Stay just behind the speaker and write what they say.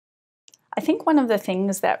I think one of the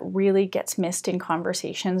things that really gets missed in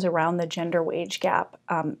conversations around the gender wage gap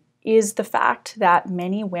is the fact that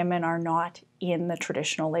many women are not in the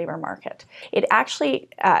traditional labor market. It actually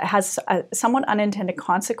has a somewhat unintended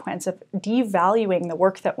consequence of devaluing the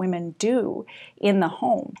work that women do in the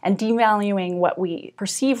home and devaluing what we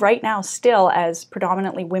perceive right now still as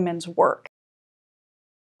predominantly women's work.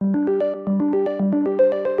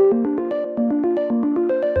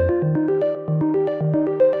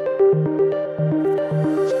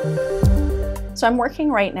 So I'm working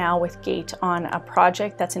right now with GATE on a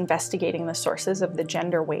project that's investigating the sources of the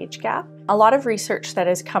gender wage gap. A lot of research that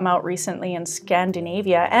has come out recently in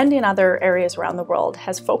Scandinavia and in other areas around the world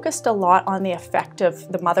has focused a lot on the effect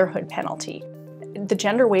of the motherhood penalty. The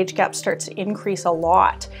gender wage gap starts to increase a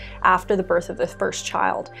lot after the birth of the first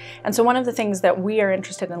child. And so one of the things that we are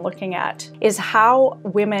interested in looking at is how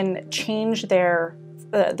women change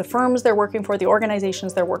the firms they're working for, the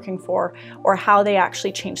organizations they're working for, or how they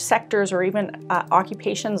actually change sectors or even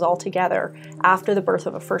occupations altogether after the birth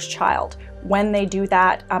of a first child, when they do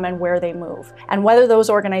that and where they move. And whether those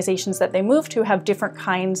organizations that they move to have different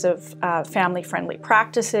kinds of family-friendly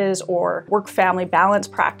practices or work-family balance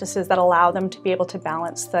practices that allow them to be able to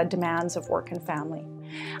balance the demands of work and family.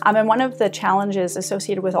 And one of the challenges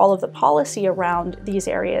associated with all of the policy around these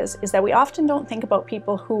areas is that we often don't think about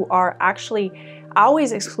people who are actually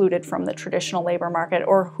always excluded from the traditional labor market,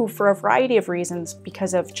 or who for a variety of reasons,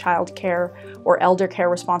 because of childcare or elder care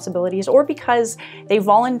responsibilities, or because they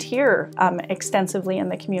volunteer extensively in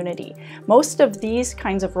the community. Most of these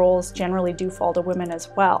kinds of roles generally do fall to women as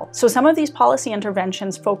well. So some of these policy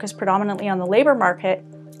interventions focus predominantly on the labor market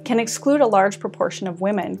can exclude a large proportion of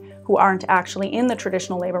women who aren't actually in the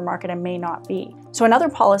traditional labor market and may not be. So another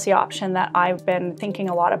policy option that I've been thinking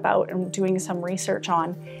a lot about and doing some research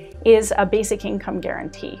on is a basic income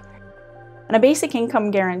guarantee. And a basic income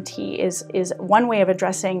guarantee is one way of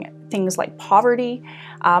addressing things like poverty,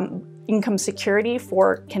 income security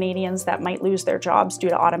for Canadians that might lose their jobs due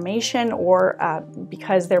to automation or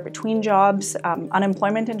because they're between jobs.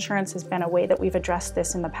 Unemployment insurance has been a way that we've addressed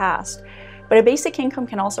this in the past. But a basic income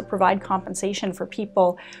can also provide compensation for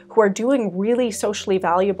people who are doing really socially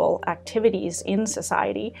valuable activities in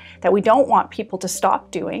society that we don't want people to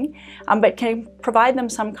stop doing, but can provide them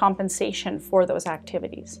some compensation for those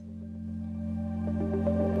activities.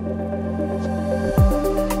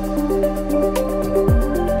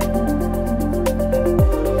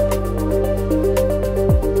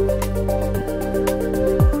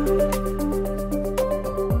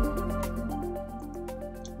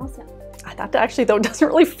 That actually, though, doesn't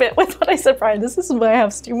really fit with what I said, Brian. This is why I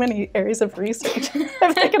have too many areas of research. I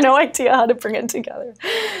have like no idea how to bring it together.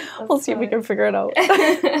 We'll see if we can figure it out.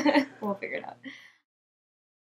 We'll figure it out.